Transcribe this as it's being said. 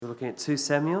We're looking at 2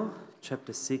 Samuel,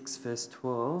 chapter 6, verse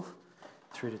 12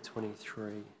 through to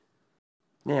 23.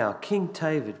 Now, King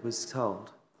David was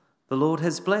told, "The Lord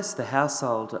has blessed the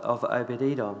household of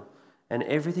Obed-Edom and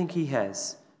everything he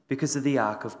has because of the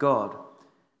ark of God."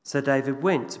 So David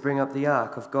went to bring up the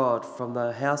ark of God from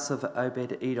the house of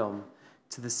Obed-Edom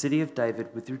to the city of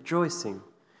David with rejoicing.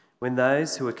 When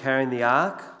those who were carrying the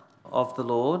ark of the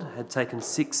Lord had taken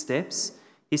 6 steps,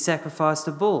 he sacrificed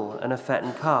a bull and a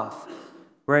fattened calf.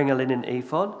 Wearing a linen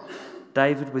ephod,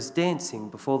 David was dancing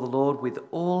before the Lord with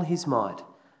all his might,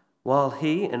 while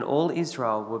he and all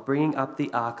Israel were bringing up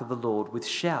the ark of the Lord with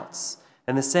shouts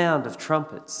and the sound of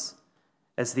trumpets.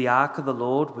 As the ark of the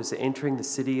Lord was entering the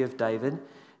city of David,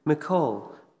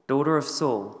 Michal, daughter of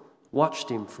Saul, watched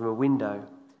him from a window.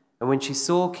 And when she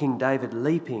saw King David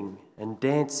leaping and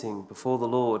dancing before the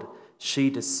Lord, she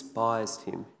despised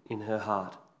him in her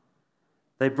heart.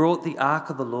 They brought the ark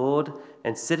of the Lord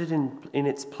and set it in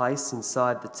its place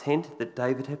inside the tent that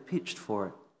David had pitched for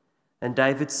it. And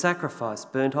David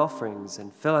sacrificed burnt offerings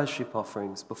and fellowship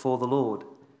offerings before the Lord.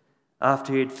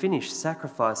 After he had finished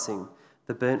sacrificing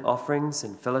the burnt offerings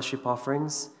and fellowship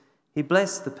offerings, he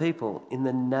blessed the people in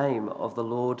the name of the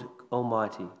Lord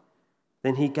Almighty.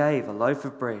 Then he gave a loaf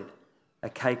of bread, a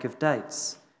cake of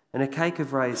dates, and a cake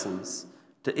of raisins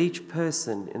to each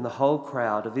person in the whole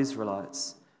crowd of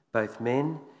Israelites, both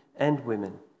men and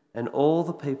women, and all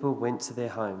the people went to their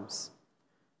homes.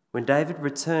 When David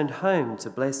returned home to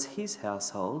bless his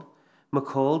household,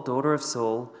 Michal, daughter of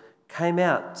Saul, came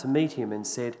out to meet him and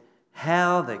said,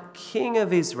 "How the king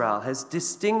of Israel has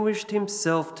distinguished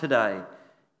himself today,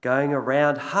 going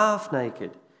around half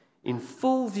naked, in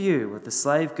full view of the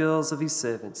slave girls of his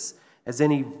servants, as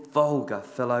any vulgar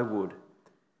fellow would."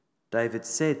 David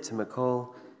said to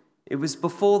Michal, "It was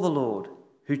before the Lord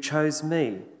who chose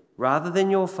me rather than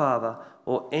your father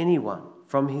or anyone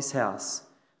from his house,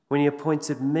 when he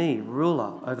appointed me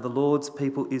ruler over the Lord's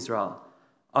people Israel.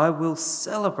 I will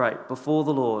celebrate before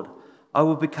the Lord. I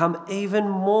will become even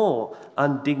more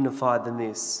undignified than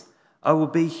this. I will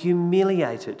be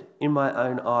humiliated in my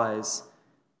own eyes.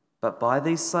 But by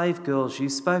these slave girls you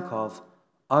spoke of,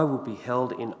 I will be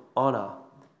held in honour."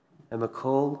 And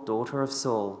Michal, daughter of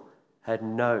Saul, had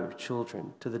no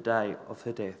children to the day of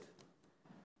her death.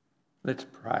 Let's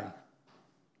pray.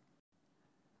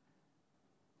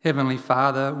 Heavenly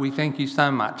Father, we thank you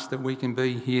so much that we can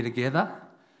be here together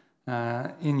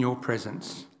in your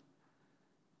presence.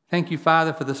 Thank you,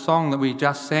 Father, for the song that we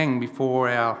just sang before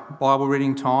our Bible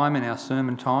reading time and our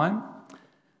sermon time.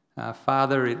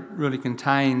 Father, it really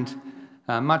contained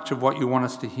much of what you want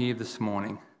us to hear this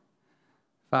morning.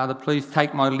 Father, please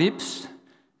take my lips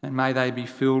and may they be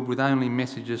filled with only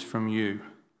messages from you.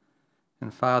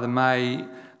 And Father, may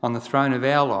on the throne of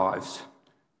our lives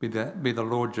be the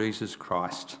Lord Jesus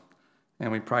Christ.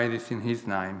 And we pray this in his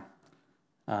name.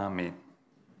 Amen.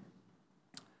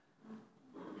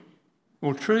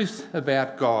 Well, truth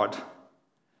about God,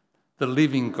 the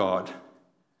living God,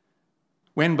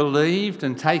 when believed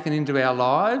and taken into our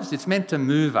lives, it's meant to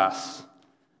move us.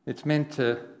 It's meant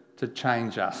to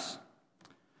change us.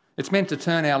 It's meant to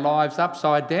turn our lives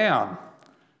upside down.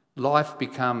 Life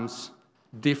becomes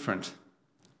different.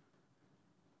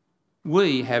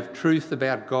 We have truth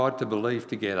about God to believe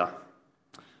together.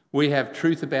 We have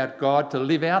truth about God to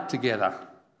live out together.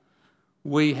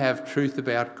 We have truth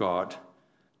about God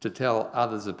to tell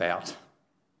others about.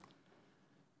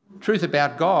 Truth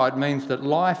about God means that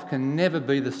life can never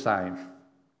be the same.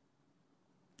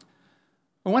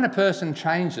 But when a person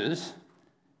changes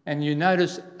and you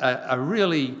notice a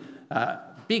really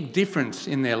big difference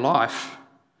in their life,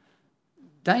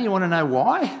 don't you want to know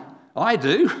why? I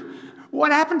do.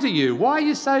 What happened to you? Why are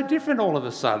you so different all of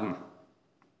a sudden?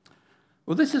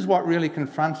 Well, this is what really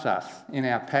confronts us in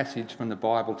our passage from the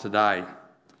Bible today.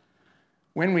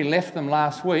 When we left them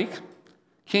last week,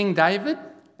 King David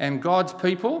and God's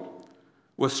people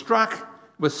were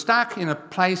stuck in a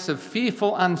place of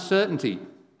fearful uncertainty.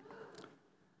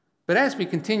 But as we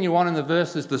continue on in the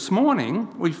verses this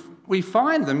morning, we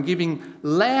find them giving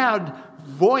loud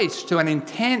voice to an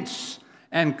intense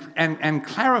and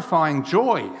clarifying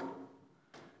joy.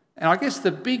 And I guess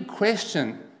the big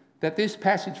question that this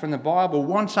passage from the Bible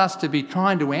wants us to be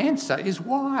trying to answer is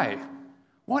why?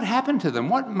 What happened to them?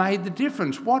 What made the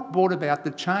difference? What brought about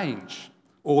the change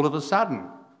all of a sudden?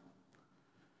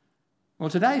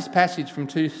 Well, today's passage from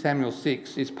 2 Samuel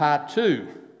 6 is part 2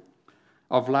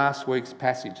 of last week's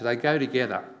passage. They go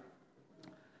together.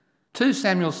 2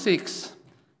 Samuel 6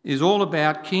 is all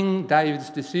about King David's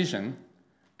decision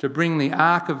to bring the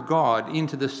ark of God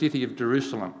into the city of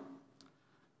Jerusalem.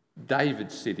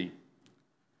 David's city.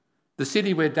 the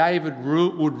city where David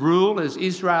would rule as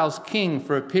Israel's king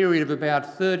for a period of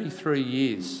about 33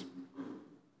 years.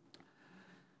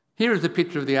 Here is a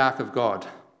picture of the Ark of God.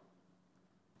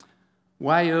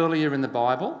 Way earlier in the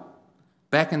Bible,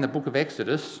 back in the book of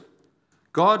Exodus,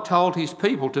 God told his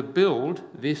people to build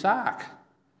this ark.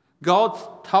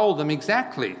 God told them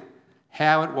exactly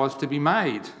how it was to be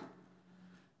made.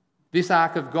 This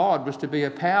ark of God was to be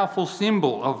a powerful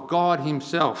symbol of God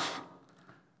himself.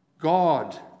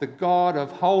 God, the God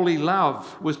of holy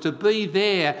love, was to be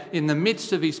there in the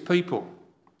midst of his people.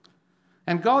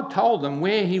 And God told them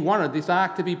where he wanted this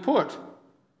ark to be put,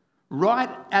 right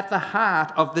at the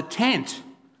heart of the tent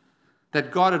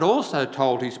that God had also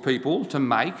told his people to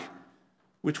make,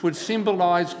 which would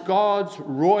symbolise God's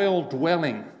royal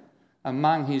dwelling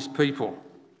among his people.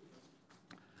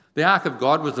 The Ark of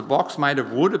God was a box made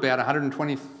of wood about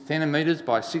 120 centimetres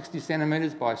by 60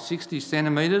 centimetres by 60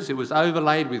 centimetres. It was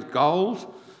overlaid with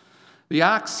gold. The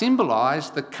Ark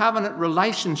symbolised the covenant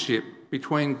relationship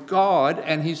between God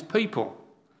and his people.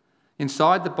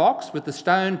 Inside the box were the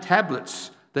stone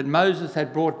tablets that Moses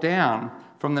had brought down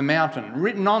from the mountain.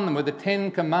 Written on them were the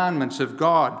 10 commandments of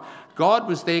God. God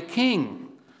was their king,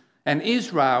 and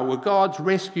Israel were God's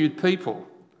rescued people.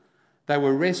 They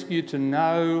were rescued to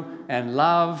know and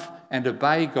love and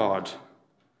obey God.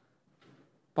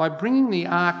 By bringing the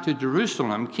ark to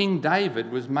Jerusalem, King David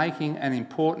was making an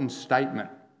important statement.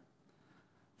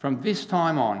 From this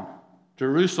time on,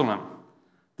 Jerusalem,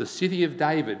 the city of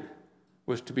David,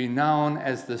 was to be known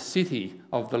as the city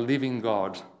of the living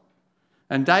God.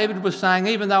 And David was saying,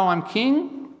 even though I'm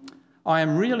king, I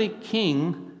am really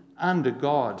king under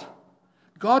God.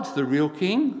 God's the real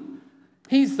king.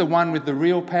 He's the one with the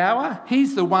real power.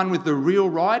 He's the one with the real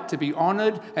right to be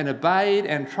honoured and obeyed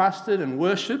and trusted and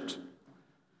worshipped.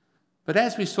 But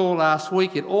as we saw last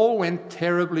week, it all went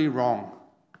terribly wrong.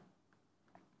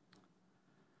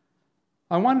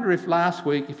 I wonder if last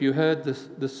week, if you heard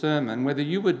the sermon, whether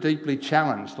you were deeply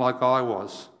challenged like I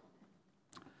was.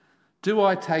 Do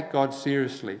I take God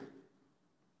seriously?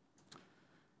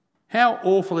 How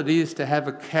awful it is to have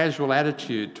a casual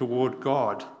attitude toward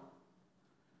God.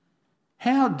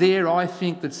 How dare I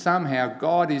think that somehow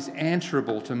God is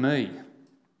answerable to me?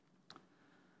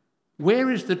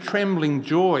 Where is the trembling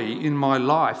joy in my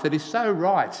life that is so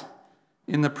right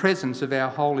in the presence of our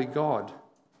holy God?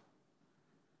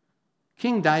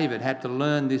 King David had to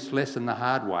learn this lesson the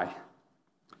hard way.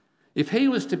 If he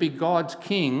was to be God's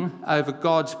king over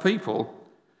God's people,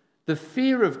 the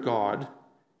fear of God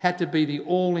had to be the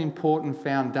all-important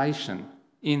foundation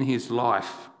in his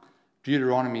life.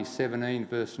 Deuteronomy 17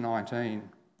 verse 19.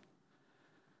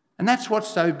 And that's what's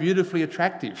so beautifully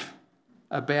attractive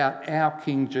about our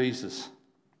King Jesus.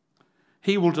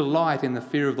 He will delight in the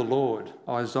fear of the Lord,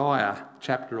 Isaiah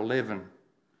chapter 11.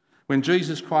 When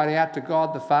Jesus cried out to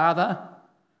God the Father,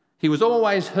 he was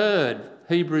always heard,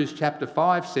 Hebrews chapter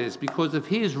 5 says, because of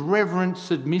his reverent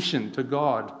submission to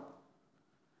God.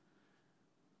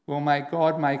 Well, may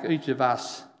God make each of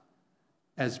us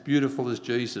as beautiful as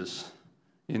Jesus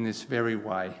in this very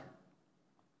way.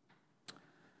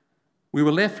 We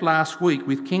were left last week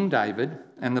with King David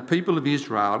and the people of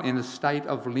Israel in a state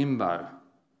of limbo.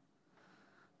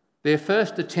 Their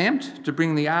first attempt to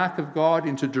bring the Ark of God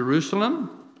into Jerusalem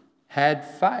had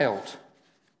failed.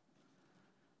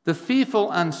 The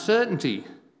fearful uncertainty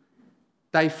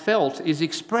they felt is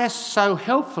expressed so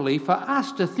helpfully for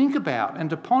us to think about and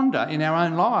to ponder in our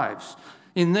own lives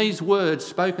in these words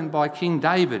spoken by King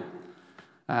David.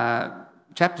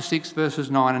 Chapter 6, verses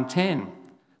 9 and 10.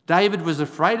 David was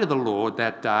afraid of the Lord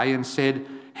that day and said,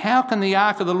 "How can the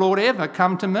ark of the Lord ever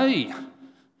come to me?"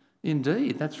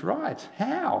 Indeed, that's right.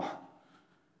 How?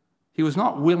 He was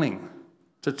not willing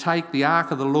to take the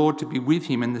ark of the Lord to be with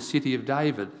him in the city of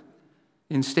David.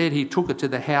 Instead, he took it to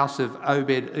the house of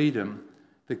Obed-Edom,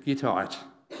 the Gittite.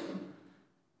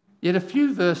 Yet a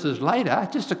few verses later,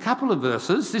 just a couple of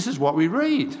verses, this is what we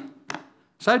read.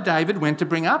 So David went to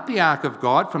bring up the ark of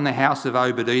God from the house of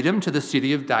Obed-Edom to the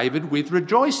city of David with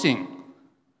rejoicing.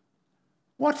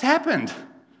 What's happened?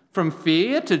 From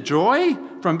fear to joy,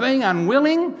 from being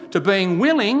unwilling to being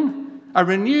willing, a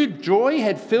renewed joy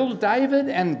had filled David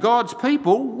and God's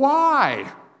people.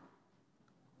 Why?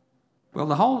 Well,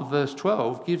 the whole of verse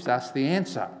 12 gives us the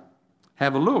answer.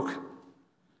 Have a look.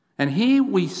 And here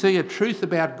we see a truth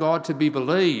about God to be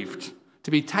believed, to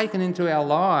be taken into our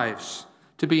lives,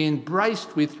 to be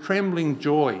embraced with trembling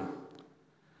joy.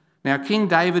 Now, King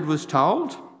David was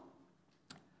told,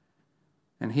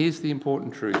 and here's the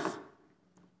important truth: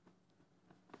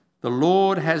 the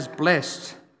Lord has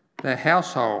blessed the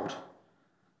household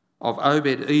of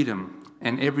Obed-Edom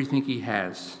and everything he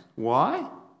has. Why?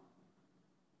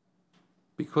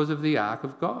 because of the ark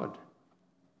of God.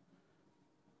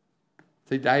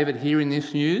 See, David hearing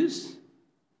this news,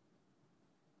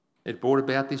 it brought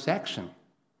about this action.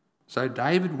 So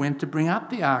David went to bring up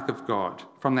the ark of God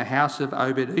from the house of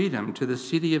Obed-Edom to the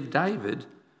city of David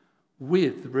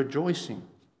with rejoicing.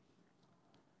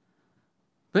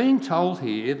 Being told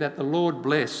here that the Lord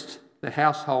blessed the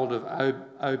household of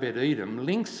Obed-Edom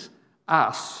links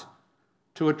us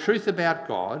to a truth about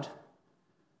God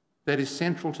that is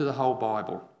central to the whole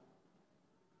Bible.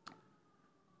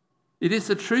 It is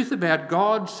the truth about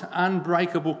God's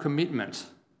unbreakable commitment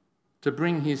to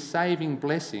bring his saving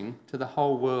blessing to the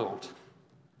whole world.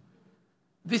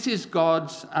 This is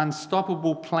God's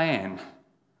unstoppable plan,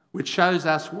 which shows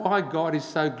us why God is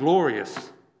so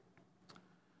glorious.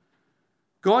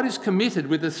 God is committed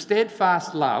with a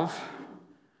steadfast love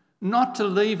not to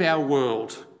leave our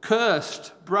world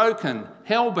cursed, broken,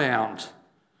 hell-bound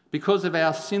because of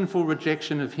our sinful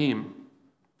rejection of him.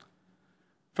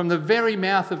 From the very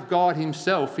mouth of God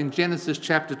himself in Genesis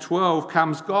chapter 12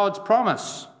 comes God's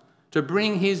promise to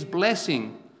bring his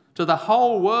blessing to the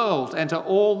whole world and to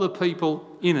all the people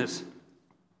in it.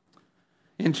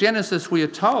 In Genesis, we are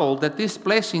told that this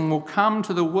blessing will come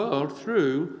to the world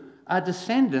through a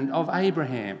descendant of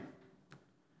Abraham.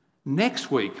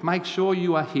 Next week, make sure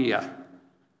you are here.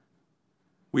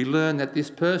 We learn that this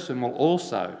person will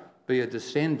also be a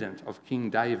descendant of King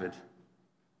David.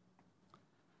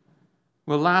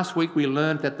 Well, last week we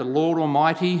learned that the Lord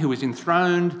Almighty, who is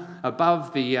enthroned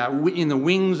above in the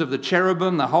wings of the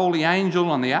cherubim, the holy angel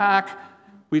on the ark,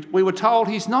 we were told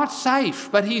he's not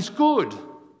safe, but he's good.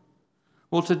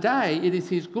 Well, today it is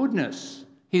his goodness,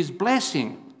 his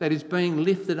blessing, that is being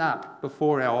lifted up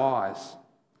before our eyes.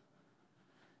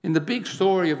 In the big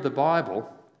story of the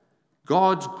Bible,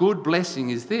 God's good blessing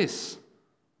is this.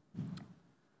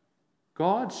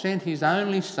 God sent his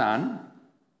only Son,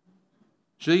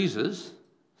 Jesus,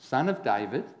 son of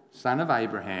David, son of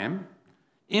Abraham,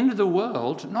 into the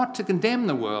world, not to condemn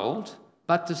the world,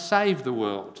 but to save the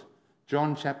world.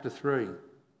 John chapter 3.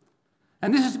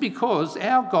 And this is because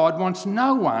our God wants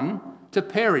no one to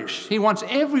perish. He wants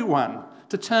everyone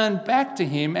to turn back to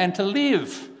him and to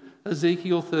live.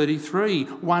 Ezekiel 33,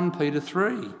 1 Peter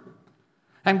 3.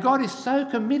 And God is so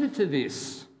committed to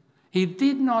this. He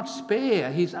did not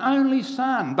spare his only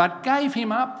Son, but gave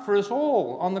him up for us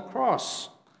all on the cross.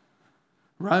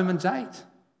 Romans 8.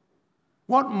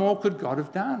 What more could God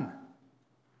have done?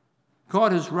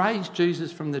 God has raised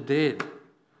Jesus from the dead.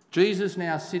 Jesus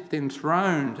now sits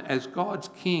enthroned as God's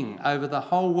King over the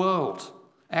whole world.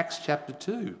 Acts chapter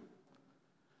 2.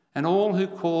 And all who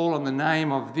call on the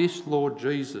name of this Lord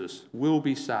Jesus will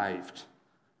be saved.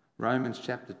 Romans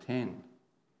chapter 10.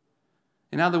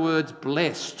 In other words,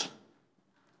 blessed.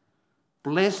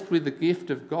 Blessed with the gift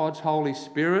of God's Holy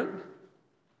Spirit.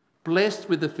 Blessed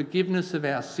with the forgiveness of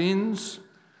our sins.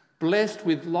 Blessed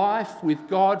with life with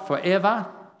God forever.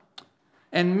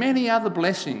 And many other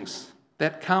blessings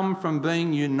that come from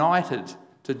being united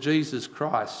to Jesus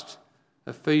Christ.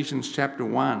 Ephesians chapter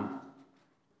 1.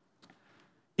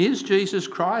 Is Jesus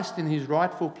Christ in his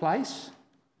rightful place?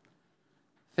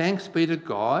 Thanks be to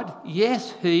God.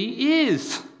 Yes, he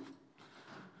is.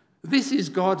 This is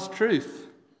God's truth.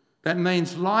 That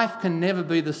means life can never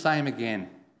be the same again.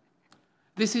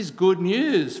 This is good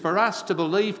news for us to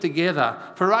believe together,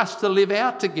 for us to live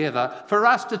out together, for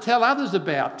us to tell others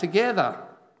about together.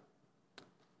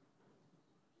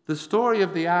 The story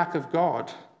of the Ark of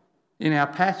God in our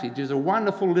passage is a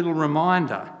wonderful little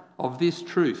reminder of this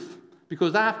truth,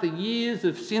 because after years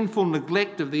of sinful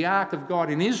neglect of the Ark of God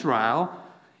in Israel,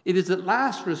 it is at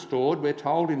last restored, we're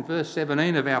told in verse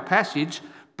 17 of our passage,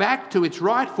 back to its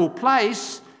rightful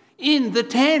place in the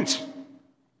tent.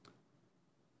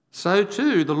 So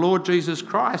too, the Lord Jesus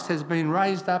Christ has been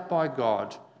raised up by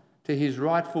God to his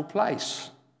rightful place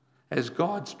as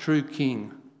God's true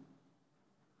King.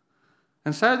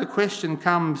 And so the question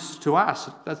comes to us,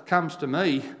 that comes to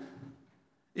me,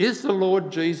 is the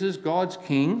Lord Jesus, God's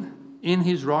King, in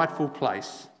his rightful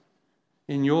place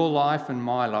in your life and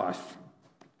my life?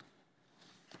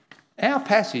 Our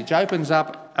passage opens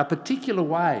up a particular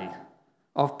way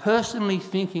of personally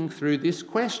thinking through this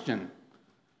question.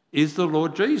 Is the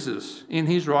Lord Jesus in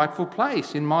his rightful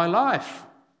place in my life?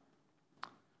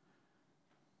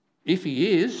 If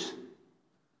he is,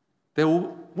 there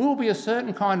will be a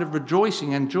certain kind of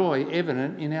rejoicing and joy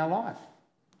evident in our life.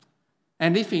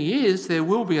 And if he is, there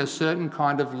will be a certain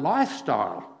kind of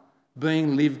lifestyle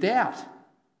being lived out.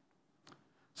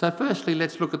 So firstly,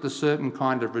 let's look at the certain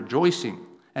kind of rejoicing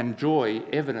and joy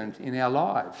evident in our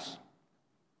lives.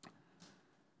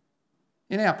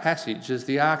 In our passage, as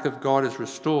the Ark of God is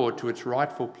restored to its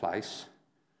rightful place,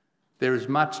 there is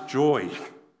much joy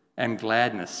and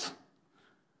gladness.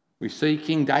 We see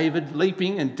King David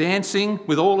leaping and dancing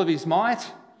with all of his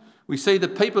might. We see the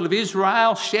people of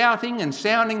Israel shouting and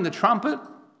sounding the trumpet.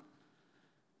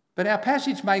 But our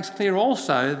passage makes clear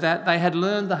also that they had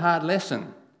learned the hard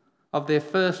lesson of their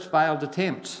first failed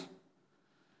attempts.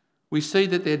 We see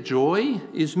that their joy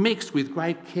is mixed with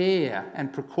great care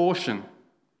and precaution.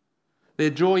 Their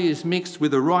joy is mixed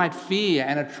with a right fear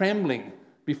and a trembling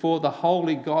before the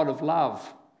holy God of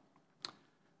love.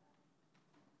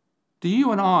 Do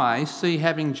you and I see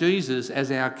having Jesus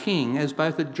as our King as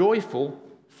both a joyful,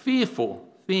 fearful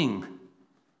thing?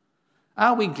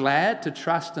 Are we glad to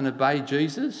trust and obey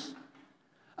Jesus?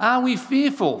 Are we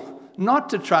fearful not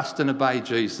to trust and obey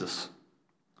Jesus?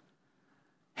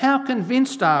 How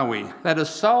convinced are we that a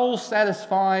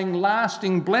soul-satisfying,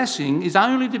 lasting blessing is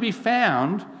only to be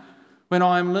found when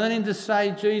I am learning to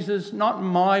say, Jesus, not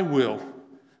my will,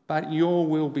 but your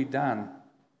will be done?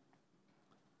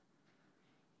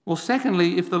 Well,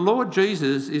 secondly, if the Lord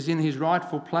Jesus is in his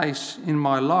rightful place in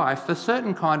my life, a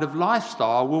certain kind of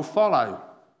lifestyle will follow.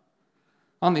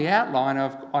 On the outline,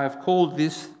 I have called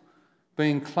this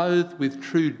being clothed with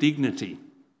true dignity.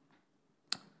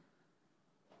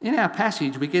 In our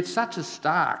passage, we get such a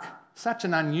stark, such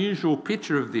an unusual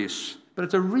picture of this, but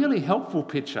it's a really helpful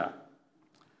picture.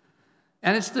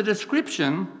 And it's the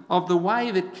description of the way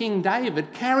that King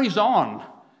David carries on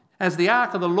as the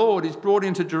ark of the Lord is brought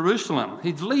into Jerusalem.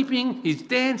 He's leaping, he's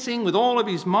dancing with all of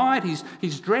his might.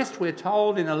 He's dressed, we're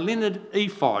told, in a linen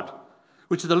ephod,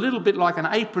 which is a little bit like an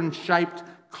apron-shaped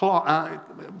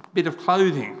bit of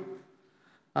clothing,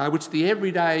 which the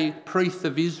everyday priest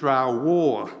of Israel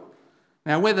wore.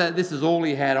 Now, whether this is all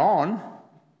he had on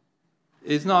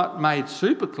is not made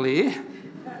super clear,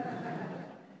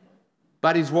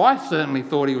 but his wife certainly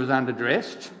thought he was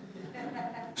underdressed.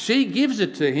 She gives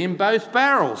it to him both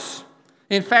barrels.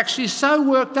 In fact, she's so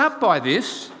worked up by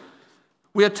this,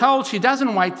 we are told she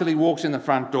doesn't wait till he walks in the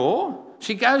front door.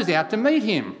 She goes out to meet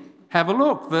him. Have a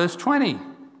look, verse 20.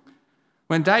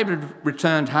 When David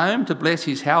returned home to bless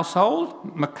his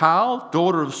household, Michal,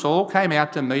 daughter of Saul, came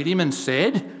out to meet him and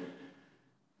said,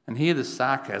 and hear the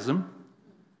sarcasm,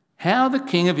 how the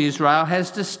king of Israel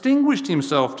has distinguished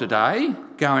himself today,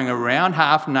 going around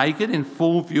half naked in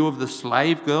full view of the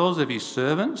slave girls of his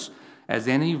servants, as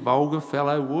any vulgar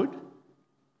fellow would.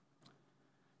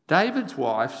 David's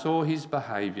wife saw his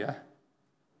behaviour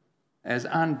as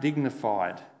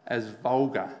undignified, as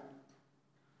vulgar.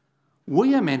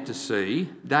 We are meant to see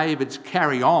David's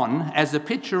carry on as a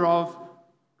picture of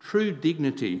true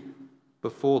dignity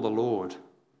before the Lord.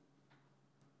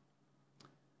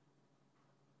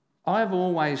 I've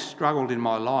always struggled in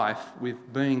my life with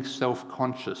being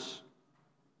self-conscious.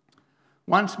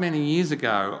 Once many years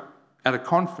ago at a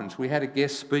conference we had a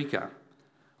guest speaker.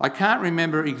 I can't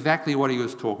remember exactly what he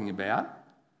was talking about,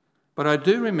 but I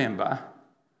do remember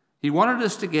he wanted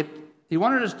us to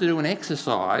do an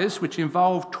exercise which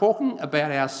involved talking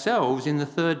about ourselves in the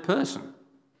third person.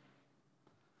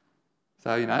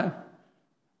 So,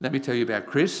 let me tell you about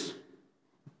Chris.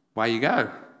 Away you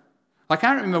go. I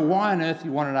can't remember why on earth he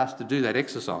wanted us to do that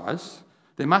exercise.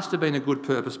 There must have been a good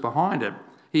purpose behind it.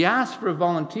 He asked for a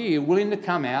volunteer willing to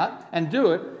come out and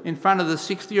do it in front of the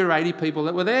 60 or 80 people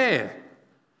that were there.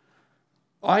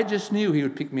 I just knew he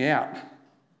would pick me out.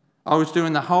 I was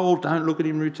doing the whole don't look at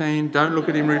him routine, don't look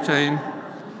at him routine.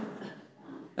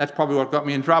 That's probably what got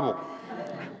me in trouble.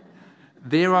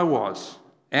 There I was,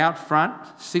 out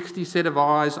front, 60 set of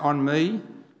eyes on me.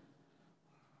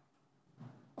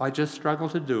 I just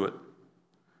struggled to do it.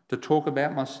 To talk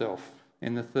about myself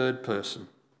in the third person.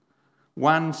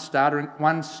 One stuttering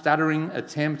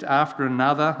attempt after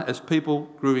another as people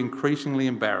grew increasingly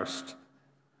embarrassed.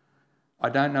 I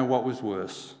don't know what was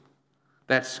worse.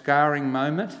 That scarring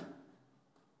moment,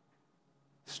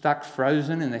 stuck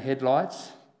frozen in the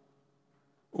headlights,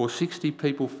 or 60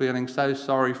 people feeling so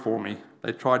sorry for me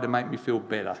they tried to make me feel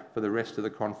better for the rest of the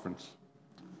conference.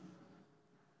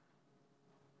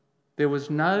 There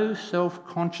was no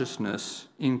self-consciousness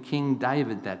in King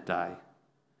David that day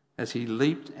as he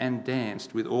leaped and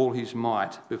danced with all his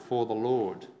might before the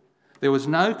Lord. There was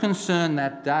no concern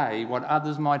that day what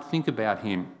others might think about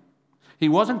him. He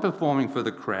wasn't performing for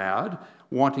the crowd,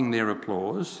 wanting their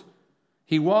applause.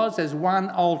 He was, as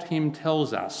one old hymn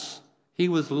tells us, he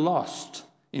was lost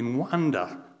in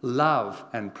wonder, love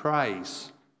and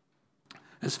praise.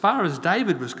 As far as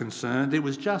David was concerned, it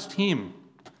was just him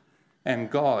and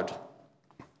God.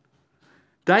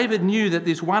 David knew that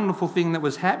this wonderful thing that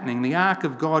was happening, the ark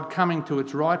of God coming to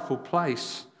its rightful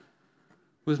place,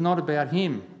 was not about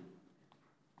him.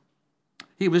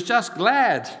 He was just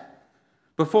glad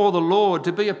before the Lord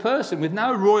to be a person with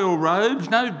no royal robes,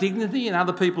 no dignity in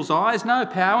other people's eyes, no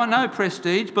power, no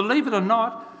prestige. Believe it or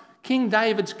not, King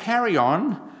David's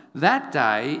carry-on that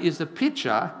day is a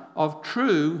picture of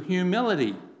true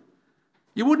humility.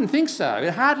 You wouldn't think so.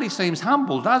 It hardly seems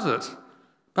humble, does it?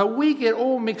 But we get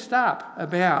all mixed up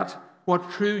about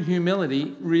what true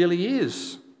humility really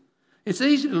is. It's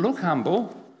easy to look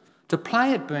humble, to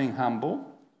play at being humble.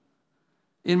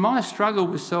 In my struggle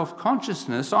with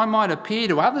self-consciousness, I might appear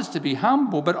to others to be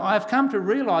humble, but I've come to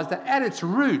realise that at its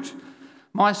root,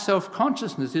 my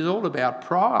self-consciousness is all about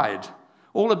pride,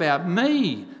 all about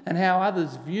me and how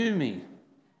others view me.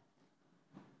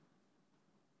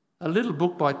 A little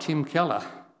book by Tim Keller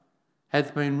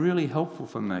has been really helpful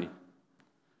for me.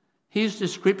 His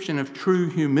description of true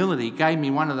humility gave me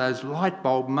one of those light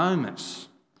bulb moments.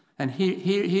 And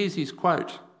here's his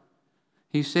quote.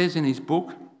 He says in his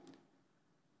book,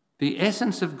 "The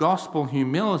essence of gospel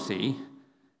humility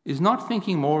is not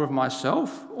thinking more of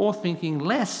myself or thinking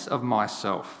less of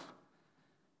myself.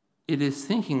 It is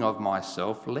thinking of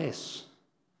myself less."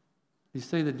 You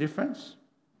see the difference?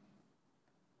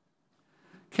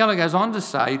 Keller goes on to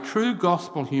say, true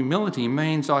gospel humility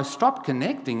means I stop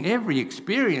connecting every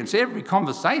experience, every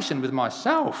conversation with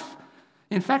myself.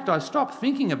 In fact, I stop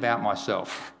thinking about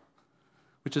myself,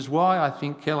 which is why I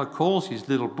think Keller calls his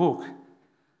little book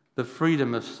The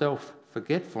Freedom of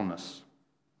Self-Forgetfulness.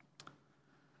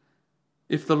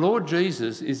 If the Lord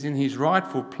Jesus is in his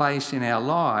rightful place in our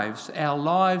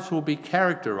lives will be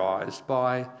characterised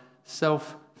by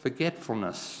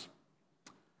self-forgetfulness.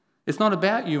 It's not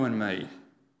about you and me.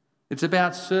 It's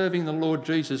about serving the Lord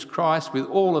Jesus Christ with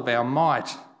all of our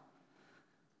might.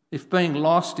 If being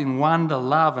lost in wonder,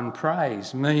 love and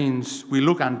praise means we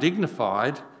look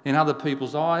undignified in other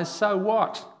people's eyes, so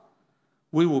what?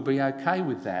 We will be okay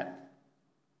with that.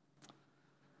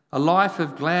 A life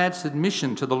of glad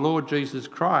submission to the Lord Jesus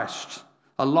Christ,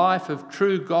 a life of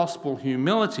true gospel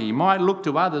humility might look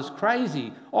to others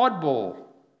crazy, oddball.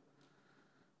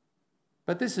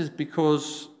 But this is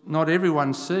because not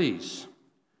everyone sees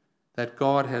that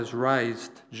God has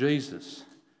raised Jesus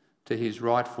to his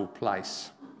rightful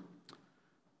place.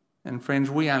 And friends,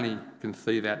 we only can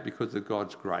see that because of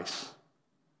God's grace.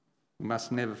 We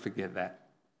must never forget that.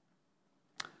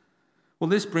 Well,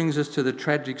 this brings us to the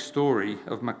tragic story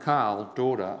of Michal,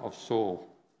 daughter of Saul.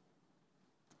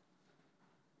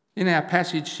 In our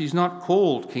passage, she's not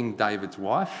called King David's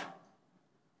wife,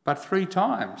 but 3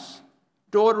 times.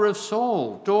 Daughter of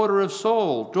Saul, daughter of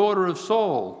Saul, daughter of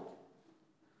Saul.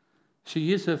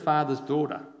 She is her father's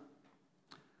daughter.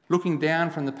 Looking down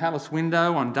from the palace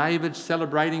window on David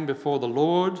celebrating before the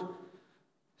Lord,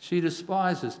 she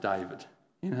despises David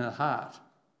in her heart.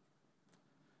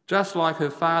 Just like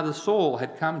her father Saul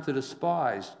had come to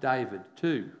despise David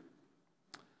too.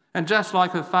 And just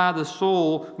like her father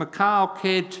Saul, Michal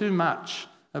cared too much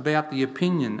about the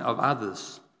opinion of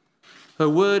others. Her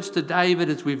words to David,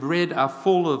 as we've read, are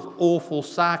full of awful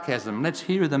sarcasm. Let's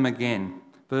hear them again.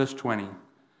 Verse 20.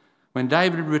 When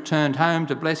David returned home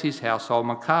to bless his household,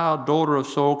 Michal, daughter of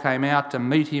Saul, came out to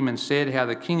meet him and said how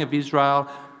the king of Israel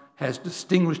has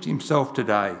distinguished himself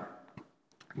today,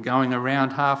 going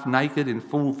around half naked in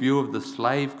full view of the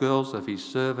slave girls of his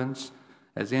servants,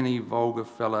 as any vulgar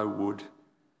fellow would.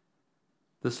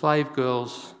 The slave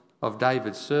girls of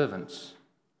David's servants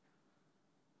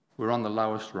were on the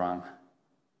lowest rung.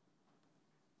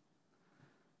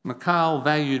 Michal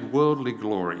valued worldly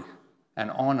glory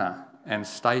and honour and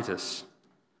status.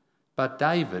 But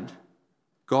David,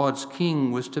 God's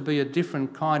king, was to be a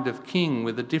different kind of king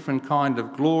with a different kind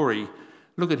of glory.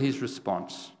 Look at his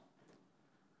response.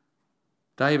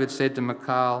 David said to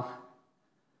Michal,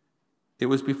 "It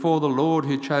was before the Lord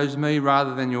who chose me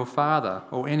rather than your father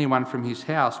or anyone from his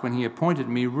house when he appointed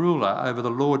me ruler over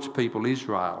the Lord's people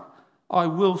Israel. I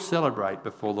will celebrate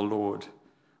before the Lord.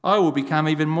 I will become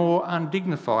even more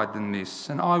undignified than this,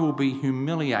 and I will be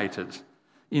humiliated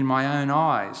in my own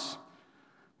eyes.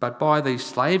 But by these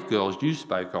slave girls you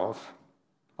spoke of,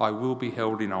 I will be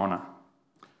held in honour."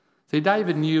 See,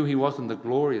 David knew he wasn't the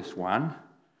glorious one.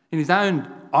 In his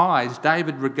own eyes,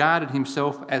 David regarded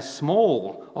himself as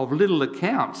small, of little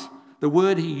account. The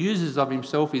word he uses of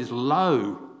himself is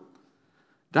low.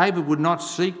 David would not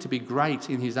seek to be great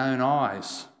in his own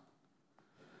eyes.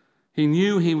 He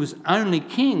knew he was only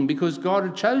king because God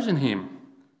had chosen him.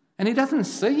 And he doesn't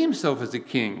see himself as a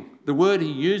king. The word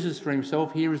he uses for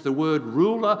himself here is the word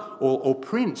ruler or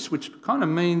prince, which kind of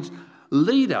means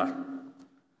leader.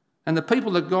 And the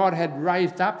people that God had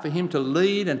raised up for him to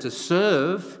lead and to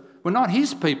serve were not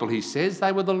his people, he says.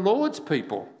 They were the Lord's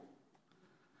people.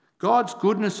 God's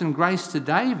goodness and grace to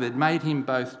David made him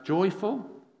both joyful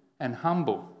and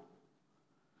humble.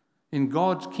 In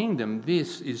God's kingdom,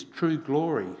 this is true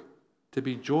glory, to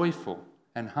be joyful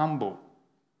and humble.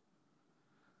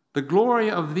 The glory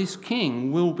of this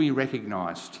king will be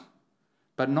recognised,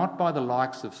 but not by the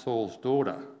likes of Saul's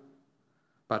daughter,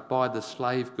 but by the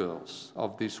slave girls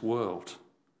of this world.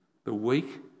 The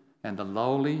weak and the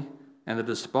lowly and the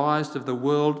despised of the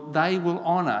world, they will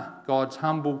honour God's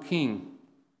humble king.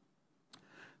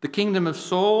 The kingdom of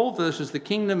Saul versus the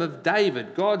kingdom of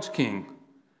David, God's king.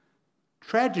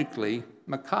 Tragically,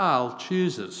 Michal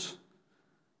chooses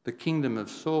the kingdom of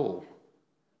Saul.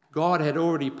 God had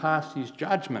already passed his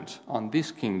judgment on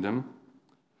this kingdom.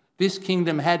 This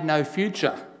kingdom had no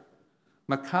future.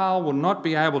 Michal will not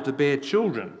be able to bear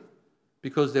children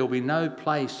because there will be no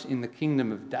place in the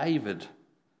kingdom of David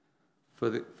for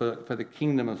the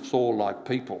kingdom of Saul-like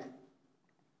people.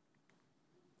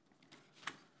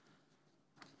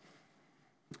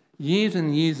 Years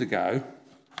and years ago,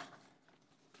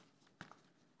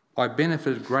 I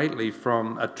benefited greatly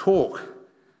from a talk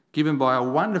given by a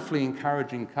wonderfully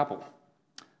encouraging couple.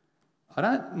 I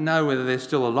don't know whether they're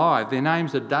still alive. Their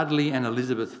names are Dudley and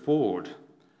Elizabeth Ford.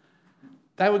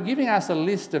 They were giving us a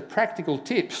list of practical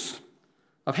tips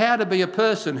of how to be a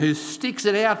person who sticks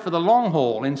it out for the long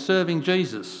haul in serving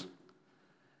Jesus.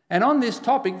 And on this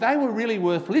topic, they were really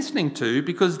worth listening to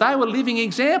because they were living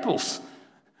examples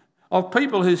of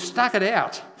people who stuck it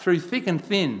out through thick and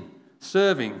thin,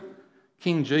 serving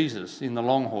King Jesus in the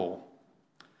long haul.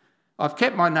 I've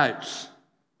kept my notes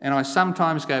and I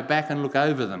sometimes go back and look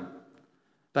over them.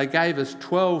 They gave us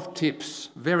 12 tips,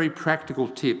 very practical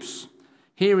tips.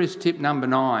 Here is tip number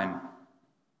 9.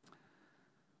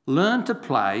 Learn to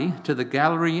play to the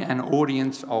gallery and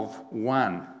audience of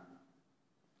one,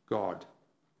 God.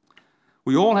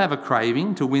 We all have a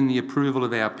craving to win the approval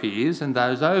of our peers and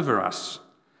those over us.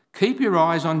 Keep your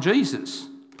eyes on Jesus.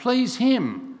 Please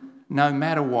him, no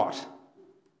matter what.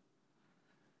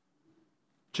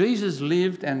 Jesus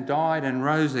lived and died and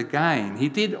rose again. He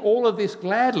did all of this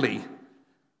gladly,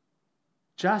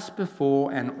 just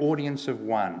before an audience of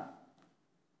one.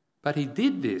 But he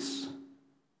did this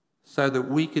so that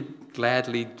we could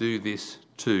gladly do this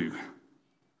too.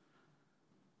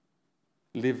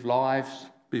 Live lives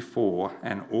before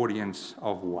an audience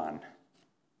of one.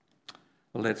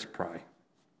 Well, let's pray.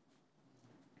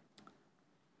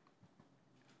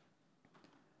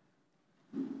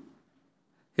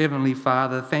 Heavenly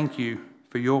Father, thank you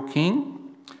for your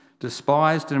King,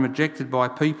 despised and rejected by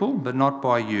people, but not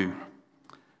by you.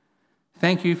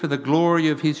 Thank you for the glory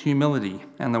of his humility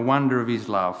and the wonder of his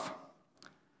love.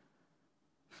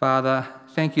 Father,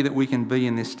 thank you that we can be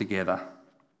in this together.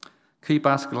 Keep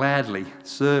us gladly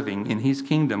serving in his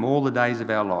kingdom all the days of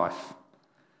our life.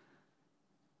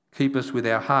 Keep us with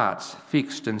our hearts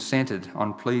fixed and centred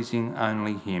on pleasing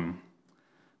only him.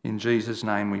 In Jesus'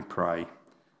 name we pray.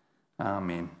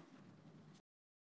 Amen.